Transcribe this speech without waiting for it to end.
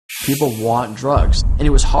People want drugs, and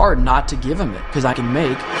it was hard not to give them it because I can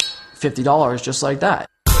make $50 just like that.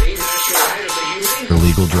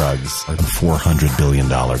 Illegal drugs are the $400 billion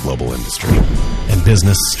global industry, and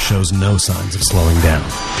business shows no signs of slowing down.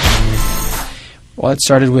 Well, it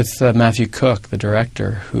started with Matthew Cooke, the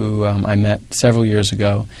director, who I met several years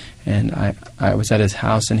ago, and I was at his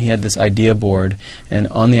house, and he had this idea board, and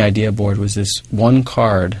on the idea board was this one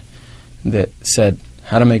card that said,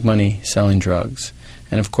 how to make money selling drugs.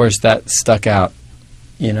 And of course that stuck out,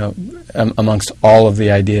 you know, amongst all of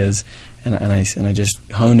the ideas, and I just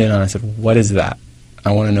honed in on it. I said, what is that?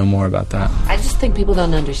 I want to know more about that. I just think people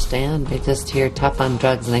don't understand. They just hear tough on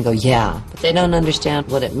drugs and they go, yeah, but they don't understand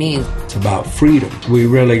what it means. It's about freedom. We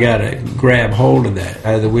really got to grab hold of that.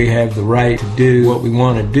 Either we have the right to do what we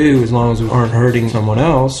want to do as long as we aren't hurting someone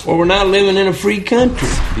else, or we're not living in a free country.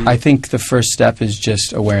 I think the first step is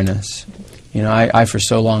just awareness. You know, I for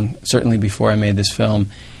so long, certainly before I made this film,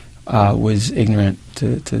 was ignorant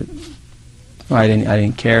well, I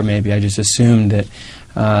didn't care. Maybe I just assumed that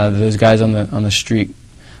those guys on the street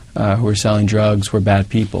who were selling drugs were bad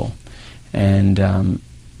people, and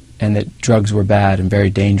that drugs were bad and very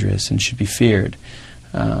dangerous and should be feared.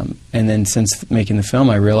 And then since making the film,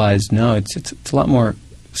 I realized no, it's a lot more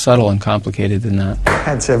subtle and complicated than that.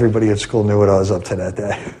 Hence, everybody at school knew what I was up to that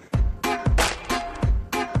day.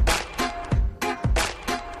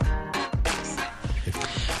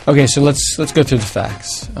 Okay, so let's go through the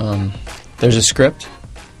facts. There's a script,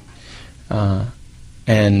 and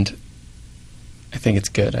I think it's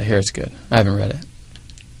good. I hear it's good. I haven't read it.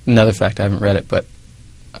 Another fact, I haven't read it, but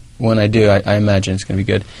when I do, I imagine it's going to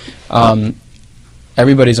be good.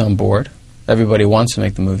 Everybody's on board. Everybody wants to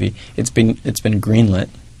make the movie. It's been greenlit,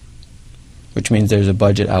 which means there's a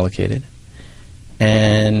budget allocated.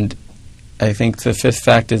 And I think the fifth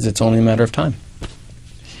fact is it's only a matter of time.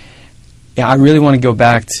 Yeah, I really want to go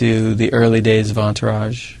back to the early days of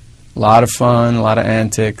Entourage. A lot of fun, a lot of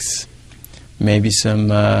antics, maybe some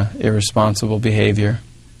irresponsible behavior.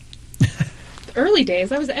 The early days,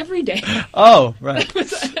 that was every day. Oh, right. That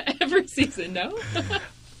was every season, no?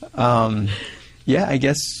 Yeah, I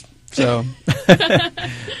guess so.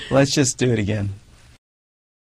 Let's just do it again.